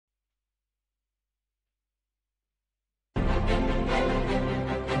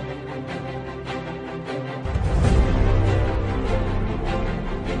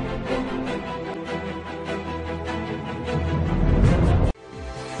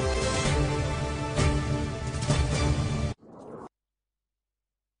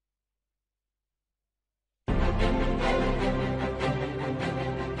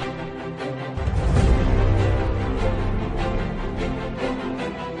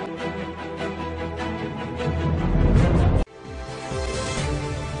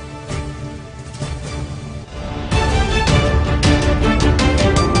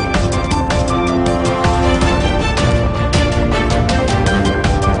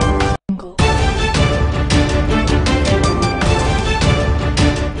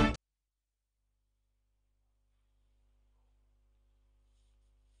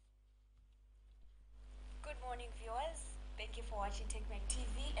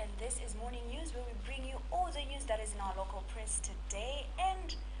that is in our local press today.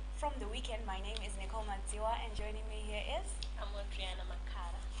 And from the weekend, my name is Nicole Madziwa, and joining me here is... I'm Adriana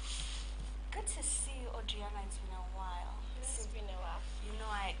Makara. Good to see you, Adriana. It's been a while. It's been a while. You know,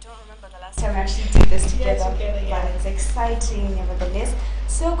 I don't remember the last time we actually did this together, yeah. But it's exciting nevertheless.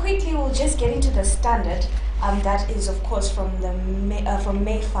 So quickly, we'll just get into the standard. That is, of course, from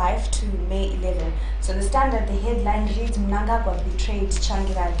May 5 to May 11. So the standard, the headline reads, Mnangagwa betrayed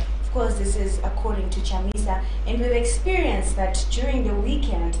Changirai. Of course, this is according to Chamisa, and we've experienced that during the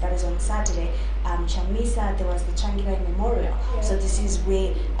weekend, that is on Saturday, Chamisa, there was the Changirai Memorial. Yeah. So this is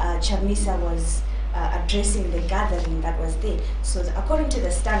where Chamisa was addressing the gathering that was there. So according to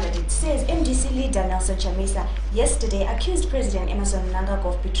the standard, it says MDC leader Nelson Chamisa yesterday accused President Emmerson Mnangagwa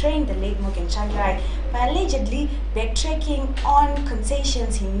of betraying the late Morgan Changirai by allegedly backtracking on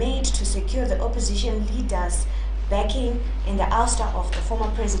concessions he made to secure the opposition leaders' backing in the ouster of the former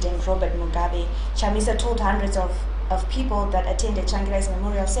president Robert Mugabe. Chamisa told hundreds of people that attended Changirai's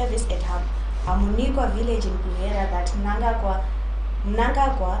memorial service at Hamunikwa village in Bulera that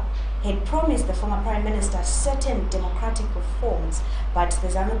Mnangagwa had promised the former prime minister certain democratic reforms, but the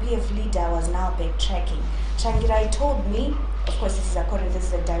ZANU-PF leader was now backtracking. Changirai told me, of course this is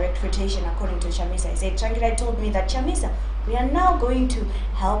a direct quotation according to Chamisa, he said, Changirai told me that Chamisa, we are now going to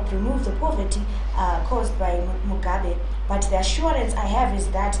help remove the poverty caused by Mugabe, but the assurance I have is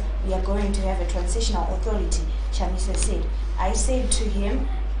that we are going to have a transitional authority, Chamisa said. I said to him,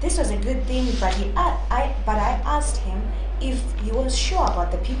 this was a good thing, but I asked him if he was sure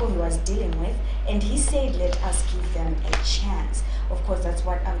about the people he was dealing with, and he said, let us give them a chance. Of course, that's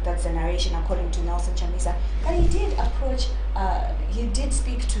the narration according to Nelson Chamisa. But he did approach, he did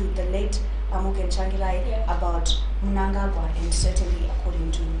speak to the late Morgan Changirai about Mnangagwa, and certainly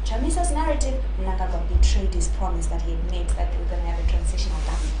according to Chamisa's narrative, Mnangagwa betrayed his promise that he had made that they were going to have a transitional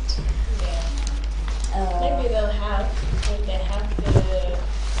government. Yeah. Maybe they'll have, when they have the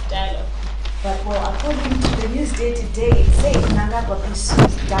dialogue. But well, according to the news day today, it says Mnangagwa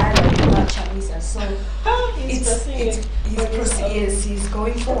pursues dialogue about Chamisa. So he's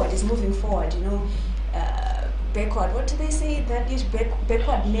going forward, he's moving forward, you know. Backward, what do they say? That is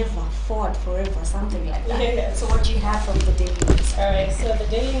backward never, forward forever, something like that. Yeah. So what do you have from the Daily News? Alright, so the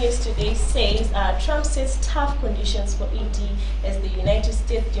Daily News today says Trump sets tough conditions for ED as the United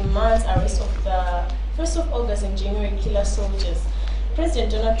States demands arrest of the 1st of August and January killer soldiers.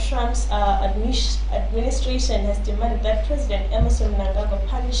 President Donald Trump's administration has demanded that President Emmerson Mnangagwa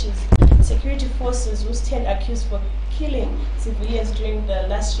punishes security forces who stand accused for killing civilians during the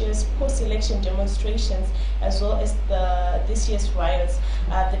last year's post-election demonstrations, as well as this year's riots.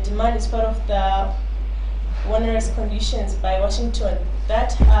 The demand is part of the onerous conditions by Washington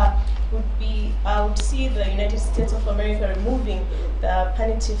that would see the United States of America removing the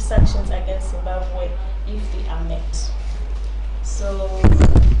punitive sanctions against Zimbabwe if they are met. So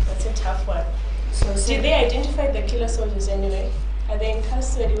that's a tough one. So did they identify the killer soldiers anyway? Are they in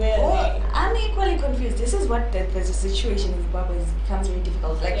custody? Where are they? I'm equally confused. This is what there's a situation in Zimbabwe becomes very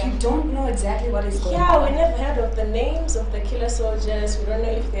difficult. Like you don't know exactly what is going on. Yeah, we never heard of the names of the killer soldiers. We don't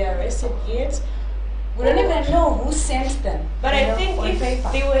know if they are arrested yet. We don't even know who sent them. But I think if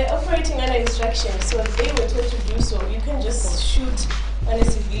they were operating under instruction, so if they were told to do so, you can just shoot on a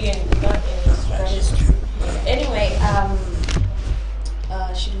civilian without any instruction. That is true. Anyway,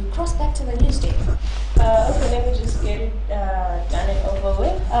 should we cross back to the news day? Okay, let me just get it done and over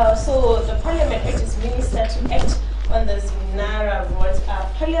with. So the Parliament urged its minister to act on the Zinara Road.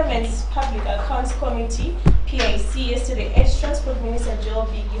 Parliament's Public Accounts Committee, PIC, yesterday urged Transport Minister Joel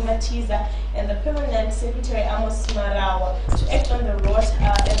Gimatiza and the Permanent Secretary Amos Marawa to act on the road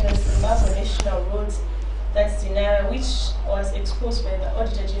and the Zimbabwe National Roads, that's Zinara, which was exposed by the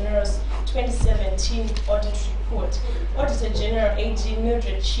Auditor General's 2017 audit report. Auditor General A.G.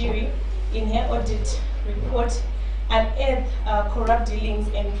 Mildred Chiri, in her audit report, unearthed corrupt dealings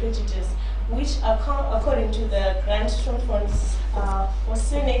and prejudice, which, according to the Grant Fund's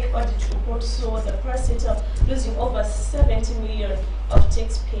Senate audit report, saw the parastatal losing over 70 million of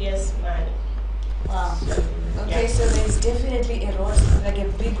taxpayers' money. Wow. Okay, so there's definitely a road, like a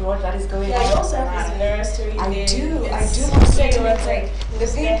big road that is going on. Yeah, you also have this Zinara story. I do want to say like the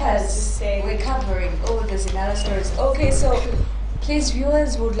papers we're covering all the Zinara stories. Okay, so please,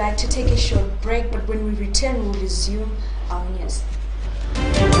 viewers would like to take a short break, but when we return, we'll resume our news.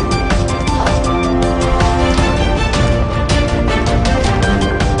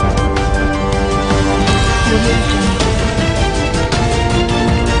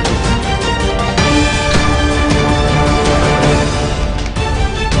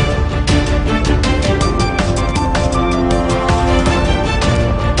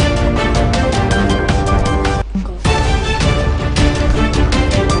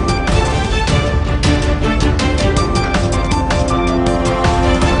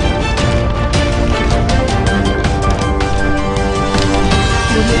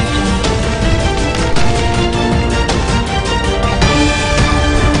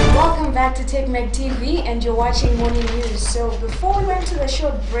 TV and you're watching Morning News. So before we went to the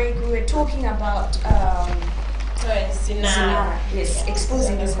short break, we were talking about Zinara. Yes,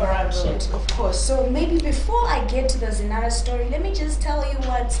 exposing the corruption, of course. So maybe before I get to the Zinara story, let me just tell you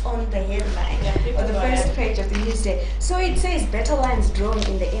what's on the headline or the first page of the Newsday. So it says better lines drawn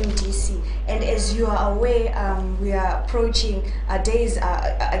in the MDC, and as you are aware, we are approaching days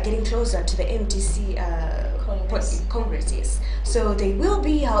are getting closer to the MDC Congress. Yes. So they will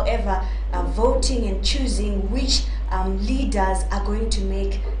be, however, voting and choosing which leaders are going to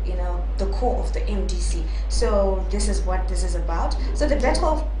make, the core of the MDC. So this is what this is about. So the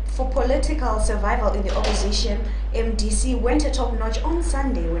battle for political survival in the opposition MDC went a top notch on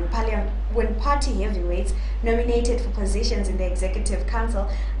Sunday when party heavyweights nominated for positions in the Executive Council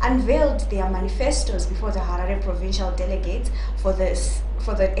unveiled their manifestos before the Harare provincial delegates for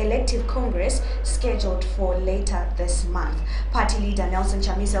the elective Congress scheduled for later this month. Party leader Nelson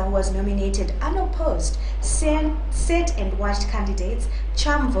Chamisa, who was nominated unopposed, sat and watched candidates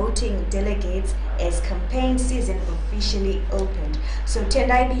charm voting delegates as campaign season officially opened. So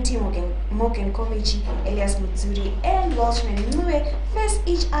Tendai BT Morgan Komichi, Elias Mutsuri, and Walshman Nue faced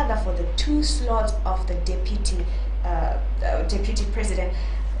each other for the two slots of the deputy president,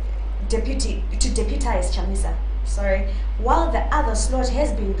 to deputize Chamisa. While the other slot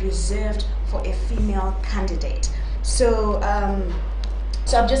has been reserved for a female candidate. So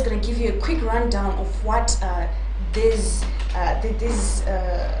I'm just going to give you a quick rundown of what these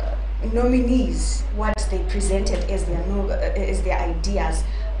nominees, what they presented as their ideas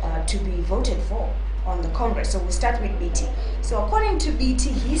to be voted for on the Congress. So we'll start with BT. So according to BT,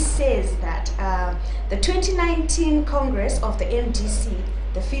 he says that the 2019 Congress of the MDC,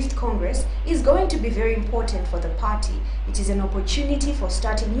 the 5th Congress, is going to be very important for the party. It is an opportunity for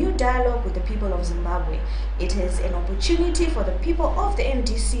starting new dialogue with the people of Zimbabwe. It is an opportunity for the people of the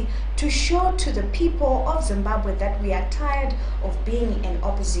MDC to show to the people of Zimbabwe that we are tired of being in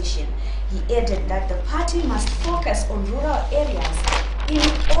opposition. He added that the party must focus on rural areas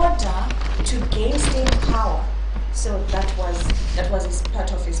in order to gain state power. So that was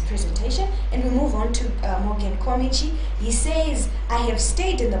part of his presentation. And we move on to Morgan Komichi. He says, I have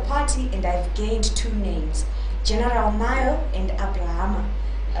stayed in the party and I've gained two names, General Mayo and Abrahama.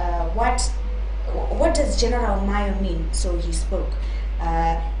 What does General Mayo mean? So he spoke.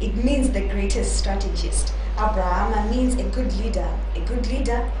 It means the greatest strategist. Abrahama means a good leader. A good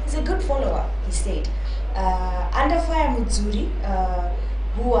leader is a good follower, he said. Under Fire Mutsuri,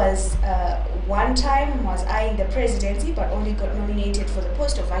 who was one time was eyeing the presidency but only got nominated for the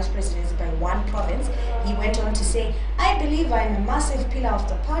post of vice presidency by one province. He went on to say, I believe I am a massive pillar of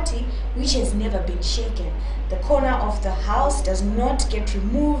the party which has never been shaken. The corner of the house does not get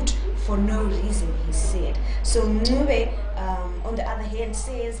removed for no reason, he said. So Ncube, on the other hand,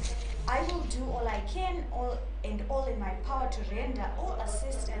 says, I will do all I can, all in my power to render all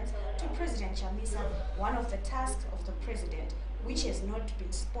assistance to President Chamisa, one of the tasks of the president, which has not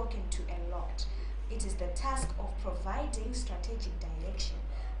been spoken to a lot. It is the task of providing strategic direction.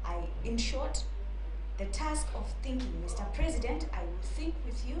 In short, the task of thinking. Mr. President, I will think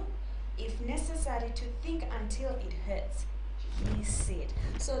with you, if necessary, to think until it hurts, he said.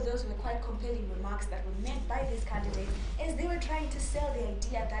 So those were quite compelling remarks that were made by these candidates as they were trying to sell the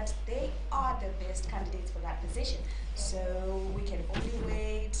idea that they are the best candidates for that position. So we can only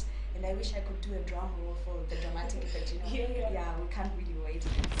wait. And I wish I could do a drum roll for the dramatic effect, Yeah, we can't really wait.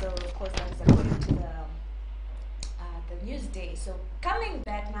 So of course that is according to the Newsday. So coming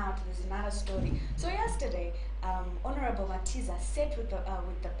back now to this another story. So yesterday, Honorable Matiza sat with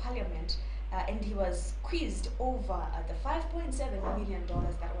the Parliament and he was quizzed over the $5.7 million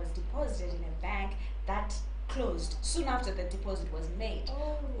that was deposited in a bank that closed soon after the deposit was made.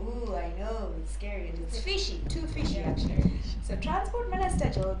 Ooh, I know, it's scary and it's fishy, too fishy actually. So Transport Minister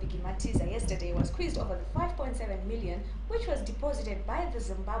Joel Bigi Matiza yesterday was quizzed over the $5.7 million which was deposited by the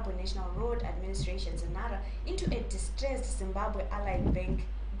Zimbabwe National Road Administration Zinara into a distressed Zimbabwe Allied Bank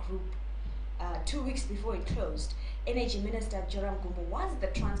group 2 weeks before it closed. Energy Minister Joram Gumbo was the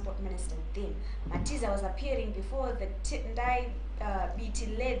Transport Minister then. Matiza was appearing before the Tendai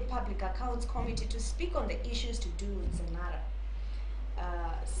BT-led Public Accounts Committee to speak on the issues to do with Zinara.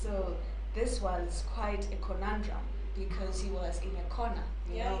 So this was quite a conundrum because he was in a corner.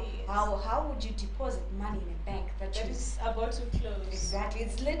 You know, how would you deposit money in a bank that is about to close? Exactly,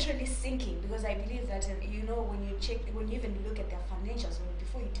 it's literally sinking because I believe that when you even look at their financials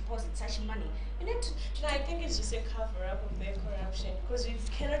before you deposit such money, you need to. No, I think it's just a cover up of their corruption because you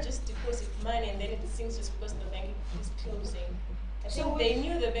cannot just deposit money and then it sinks just because the bank is closing. I think they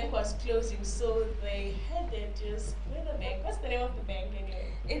knew the bank was closing, so they had to just clear the bank. What's the name of the bank anyway?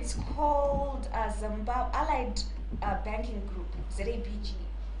 It's called Zimbabwe Allied Banking Group, ZABG.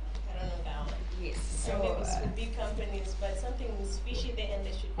 I don't know that one. Yes. So maybe it's for big companies, but something is fishy there and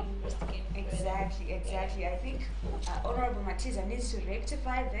they should investigate. Exactly. I think Honorable Matiza needs to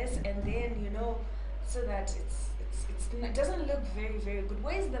rectify this, and then so that it doesn't look very, very good.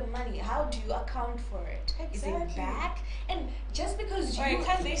 Where's the money? How do you account for it? Exactly. Is it back? And just because you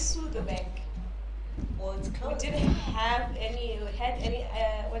can't they sue the bank? Well, it's closed. We didn't have any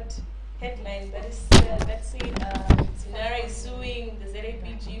headlines that said Sinara is suing the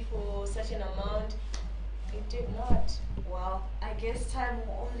ZAPG for such an amount. It did not. Well, I guess time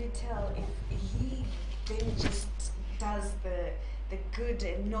will only tell if he then just does the good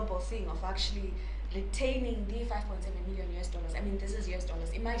and noble thing of actually retaining the $5.7 million US. I mean, this is US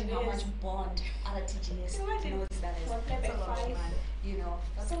dollars. Imagine how much bond RTGS knows that is. That's a lot of money.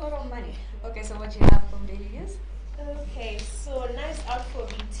 That's a lot of money. Okay, so what you have from daily news? Okay, so nice out for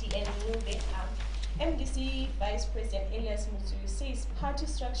BT and Nube. MDC Vice President Elias Mutsui says party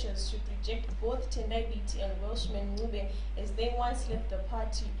structures should reject both Tendai BT and Welshman Nube as they once left the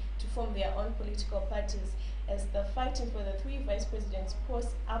party to form their own political parties, as the fighting for the 3 vice presidents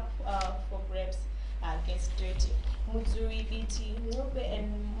posts up for grabs gets dirty. Mutsui, BT, Nube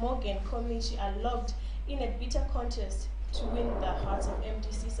and Morgan Komichi are locked in a bitter contest to win the hearts of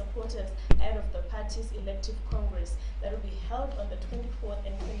MDC supporters ahead of the party's elective congress that will be held on the 24th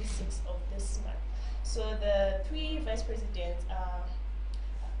and 26th of this month. So the 3 vice presidents,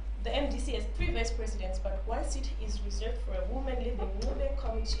 the MDC has 3 vice presidents, but 1 seat is reserved for a woman leaving Nube,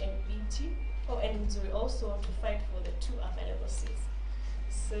 Komichi and BT, and Missouri also to fight for the 2 available seats.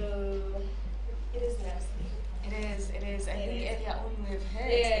 So it is nasty. It is. I think earlier on we've heard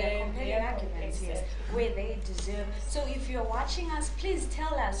their compelling arguments here where they deserve. So if you're watching us, please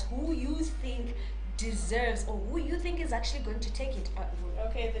tell us who you think deserves or who you think is actually going to take it.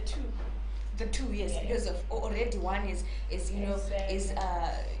 Okay, the 2. The 2, yes, because of already 1 is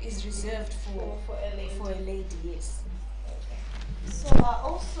reserved for a lady, yes. Okay. So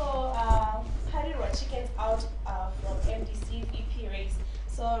also Harirwa chickens out from MDC VP race.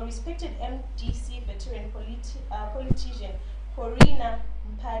 So respected MDC veteran politician Corina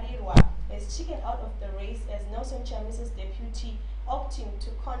Mparirwa has chickened out of the race as Nelson Chamisa' deputy, opting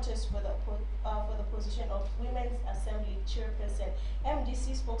to contest for the position of Women's Assembly chairperson.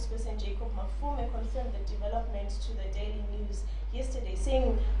 MDC spokesperson Jacob Mafume confirmed the development to the Daily News yesterday,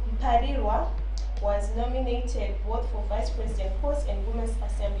 saying Mparirwa was nominated both for vice president post and Women's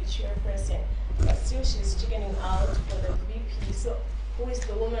Assembly chairperson, but still she's chickening out for the VP. So who is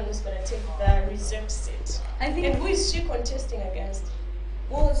the woman who's going to take the reserved seat? And who is she contesting against?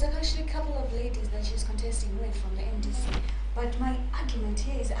 Well, there's actually a couple of ladies that she's contesting with from the MDC. But my argument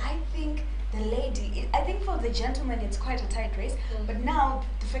here is I think for the gentleman it's quite a tight race. But now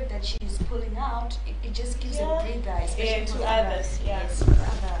the fact that she's pulling out, it just gives a breather, especially to others. Yes, for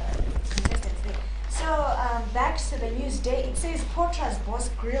other contestants there. So back to the news day. It says Portra's boss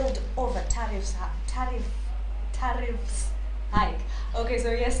grilled over tariffs hike. Okay,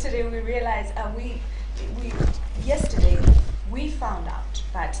 so yesterday we realized we found out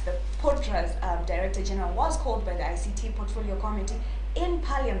that the Portra's Director General was called by the ICT Portfolio Committee in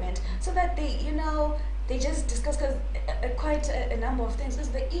Parliament so that they just discussed quite a number of things.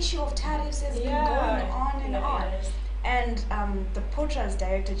 Because the issue of tariffs has been going on and on. And the Portra's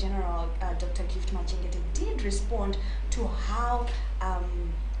Director General, Dr. Gift Machingete, did respond to how,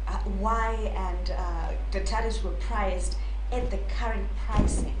 why and the tariffs were priced at the current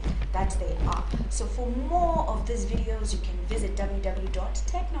pricing that they are. So for more of these videos, you can visit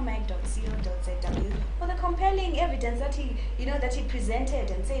www.technomag.co.zw for the compelling evidence that he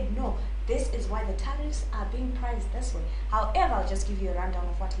presented and said, no, this is why the tariffs are being priced this way. However, I'll just give you a rundown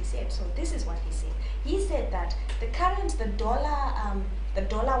of what he said. So this is what he said. He said that the dollar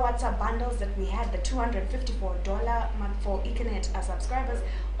WhatsApp bundles that we had, the $254 for Ethernet subscribers,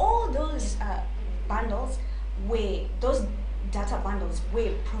 all those bundles those data bundles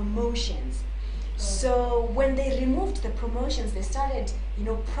were promotions. So when they removed the promotions, they started,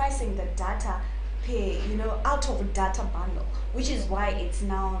 pricing the data out of a data bundle, which is why it's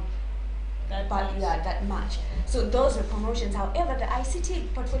now that much. So those were promotions. However, the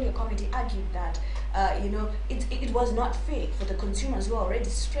ICT Portfolio Committee argued that it was not fair for the consumers who are already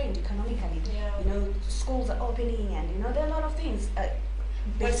strained economically. Schools are opening, and there are a lot of things.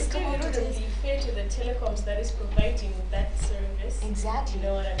 But still, it wouldn't be fair to the telecoms that is providing that service. Exactly. You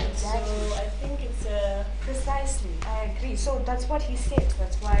know what I mean? Exactly. So I think it's precisely. I agree. So that's what he said.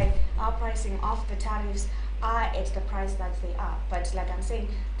 That's why our pricing of the tariffs are at the price that they are. But like I'm saying,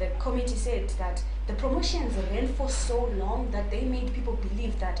 the committee said that the promotions ran for so long that they made people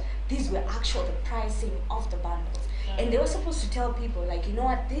believe that these were actual the pricing of the bundles. And they were supposed to tell people, like, you know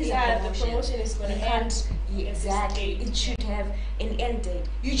what, these are promotions. The promotion is going to end. Exactly. It should have an end date.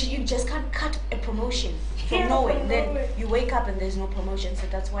 You just can't cut a promotion from nowhere. Then you wake up and there's no promotion. So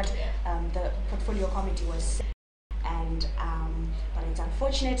that's what the portfolio committee was saying. And but it's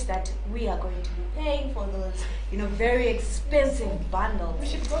unfortunate that we are going to be paying for those, very expensive bundles. We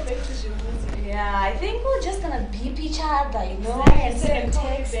should go back to Zimbabwe. Yeah, I think we're just gonna beep each other, and send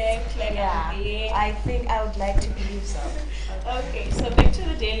text. I think I would like to believe so. Okay, so back to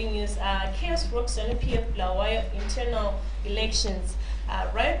the daily news. Chaos broke ZANU-PF Bulawayo internal elections.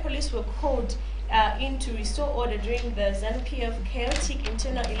 Riot police were called in to restore order during the ZANU-PF chaotic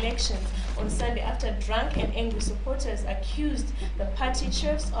internal elections on Sunday after drunk and angry supporters accused the party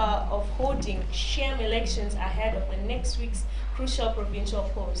chiefs of holding sham elections ahead of the next week's crucial provincial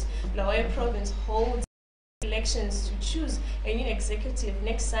polls. Bulawayo province holds elections to choose a new executive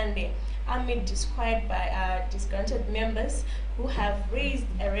next Sunday amid disquiet by disgruntled members who have raised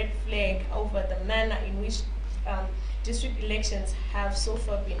a red flag over the manner in which district elections have so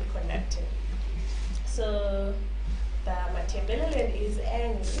far been conducted. So the Matebeleland is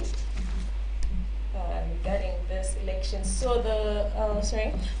angry regarding this election. So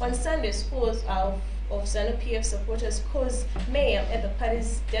on Sunday, scores of ZANU-PF supporters caused mayhem at the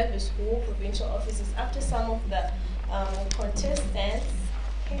party's Davis Hall provincial offices after some of the contestants.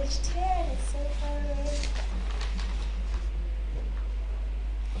 Page 10, it's so far away.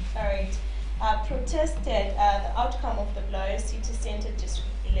 Alright. Protested the outcome of the Bulawayo City Centre district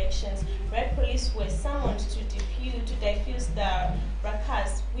elections. Red police were summoned to diffuse the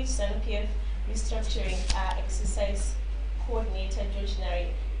fracas, which ZANU-PF restructuring exercise coordinator George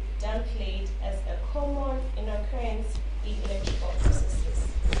Nari downplayed as a common occurrence in electoral processes.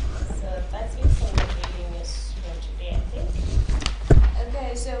 So that's it from the daily news for today, I think.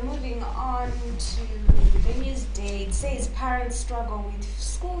 Okay, so moving on to the news day. It says parents struggle with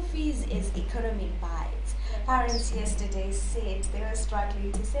school fees as economy bites. Parents yesterday said they were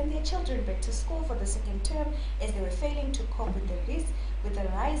struggling to send their children back to school for the second term as they were failing to cope with the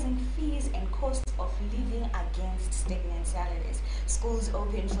rising fees and costs of living against stagnant salaries. Schools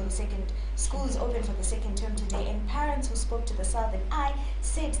open for the second term today, and parents who spoke to the Southern Eye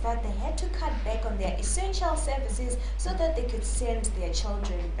said that they had to cut back on their essential services so that they could send their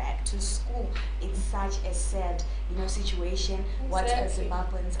children back to school. It's such a sad, situation what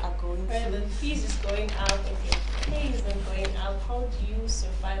Zimbabweans are going through. The fees is going up, if your pay is not going up, how do you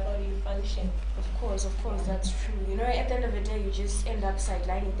survive? How do you function? Of course, that's true. At the end of the day, you just end up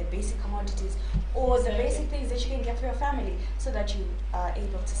sidelining the basic commodities or the basic things that you can get for your family so that you are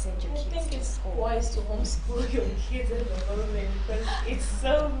able to send your kids to school. I think it's wise to homeschool your kids at the moment because it's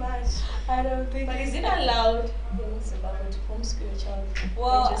so much. I don't think. But is it allowed in Zimbabwe to homeschool your child?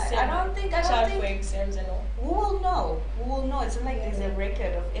 Well, I don't think. For exams and all. We will know. It's not like there's a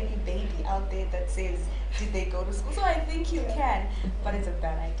record of any baby out there that says did they go to school. So I think you can, but it's a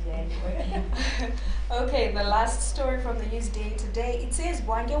bad idea anyway. Okay, the last story from the news day today. It says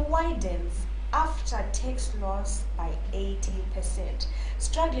Wange widens after tax loss by 80%.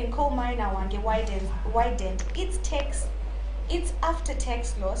 Struggling coal miner Wange widened its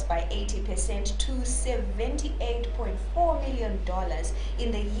after-tax loss by 80% to $78.4 million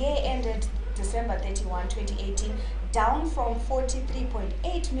in the year ended December 31, 2018, down from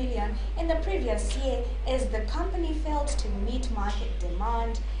 $43.8 million in the previous year as the company failed to meet market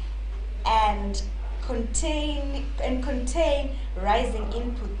demand and contain rising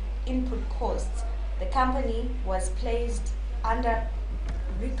input costs. The company was placed under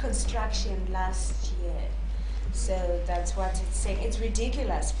reconstruction last year. So that's what it's saying. It's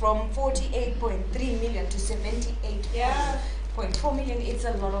ridiculous. From 48.3 million to 78.4 million. It's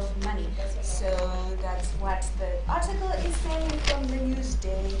a lot of money. So that's what the article is saying from the news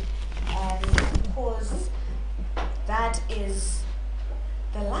day. And of course, that is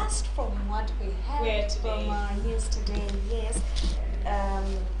the last from what we have from our news today. Yes.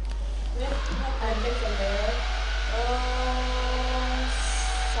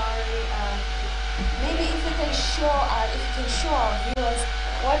 Sorry. Maybe if you can show our viewers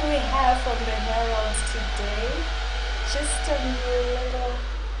what we have from the Herald today, just a little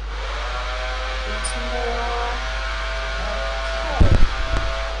bit more. Okay,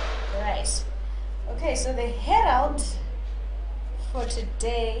 right. Okay, so the Herald for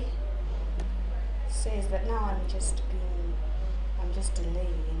today says that now I'm just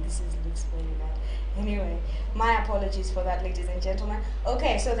delaying, and this looks very bad. Anyway, my apologies for that, ladies and gentlemen.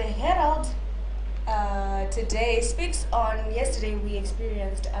 Okay, so the Herald today speaks on yesterday we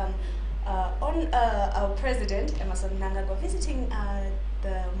experienced on our president Emerson Mnangagwa visiting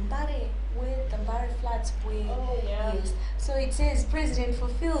the Mbare floods where Oh, yeah. yes. So it says president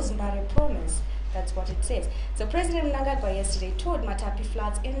fulfills Mbare promise. That's what it says. So President Mnangagwa yesterday toured Matapi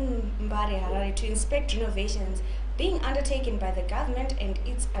floods in Mbare, Harare to inspect renovations being undertaken by the government and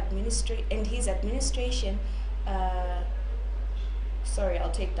his administration. Sorry,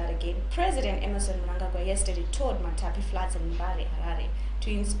 I'll take that again. President Emerson Mnangagwa yesterday toured Matapi floods in Mbare, Harare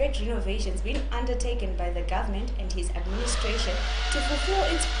to inspect renovations being undertaken by the government and his administration to fulfill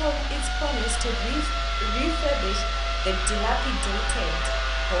its promise to refurbish the dilapidated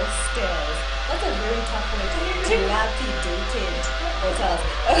hostels. That's a very tough word. Dilapidated hotels.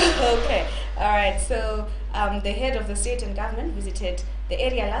 Okay. All right. So the head of the state and government visited the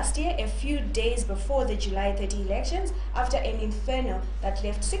area last year, a few days before the July 30 elections, after an inferno that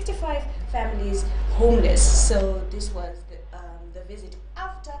left 65 families homeless. So this was the visit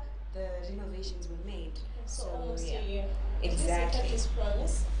after the renovations were made. So So almost yeah, a year. exactly. His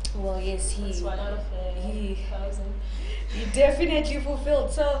promise. Well, yes, That's one out of he 1,000. he definitely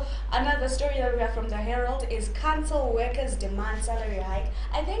fulfilled. So another story that we have from the Herald is council workers demand salary hike.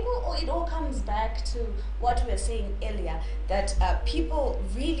 I think it all comes back to what we were saying earlier, that people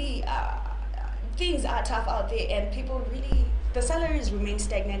really things are tough out there, and people really the salaries remain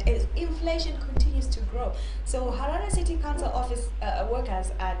stagnant as inflation continues to grow. So Harare City Council office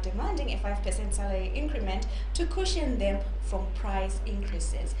workers are demanding a 5% salary increment to cushion them from price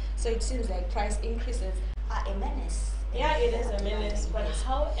increases. So it seems like price increases are a menace. Yeah, it is a menace, but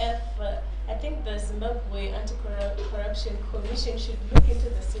however, I think the Zimbabwe Anti-Corruption Commission should look into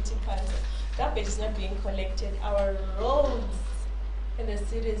the city council. Garbage is not being collected. Our roads in the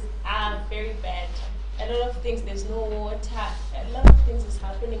cities are very bad. A lot of things, there's no water. A lot of things is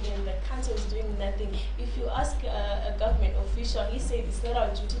happening and the council is doing nothing. If you ask a government official, he said it's not our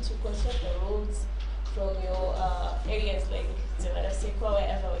duty to construct the roads from your areas like Zimbabwe,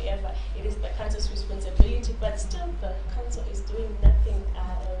 wherever. It is the council's responsibility, but still the council is doing nothing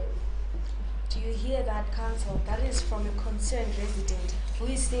at all. Do you hear that, council? That is from a concerned resident who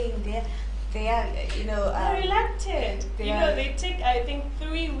is saying there. They are, They're reluctant. they They take, I think,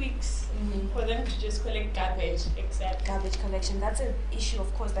 3 weeks Mhm. for them to just collect garbage, exactly. garbage collection. That's an issue,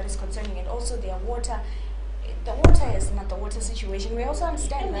 of course, that is concerning, and also their water. The water is not the water situation. We also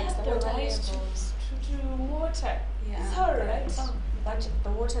understand And that have the the water right levels. to water. Yeah, It's all right. but the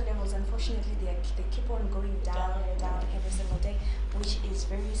water levels, unfortunately, they keep on going down and down every single day, which is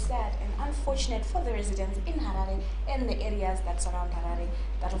very sad and unfortunate for the residents in Harare and the areas that surround Harare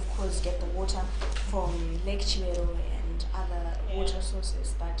that, of course, get the water from Lake Chiwero and other water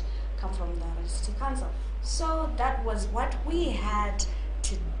sources that come from the Harare City Council. So that was what we had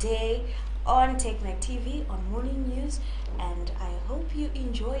today on TechNet TV on Morning News, and I hope you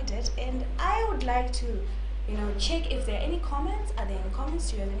enjoyed it. And I would like to check if there are any comments. Are there any comments?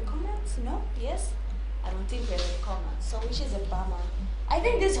 Do you have any comments? No? Yes? I don't think we have any comments. So which is a bummer. I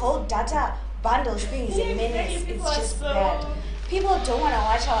think this whole data bundles thing is a menace. People It's are just so- bad. People don't want to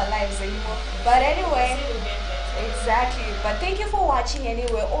watch our lives anymore. But anyway, exactly. But thank you for watching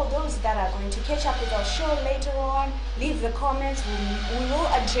anyway. All those that are going to catch up with our show later on, leave the comments. We will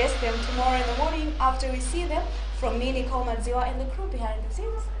address them tomorrow in the morning after we see them. From me, Nicole Madziwa, and the crew behind the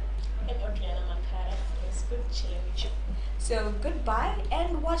scenes. And Adriana Makara, it's good chilling with you. So goodbye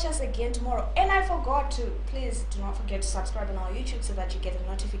and watch us again tomorrow. And I forgot to, please do not forget to subscribe on our YouTube so that you get a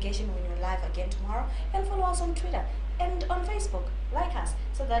notification when we're live again tomorrow. And follow us on Twitter and on Facebook. Like us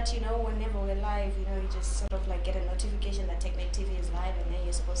so that whenever we're live, you just sort of like get a notification that TechNet TV is live and then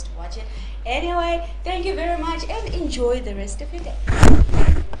you're supposed to watch it. Anyway, thank you very much and enjoy the rest of your day.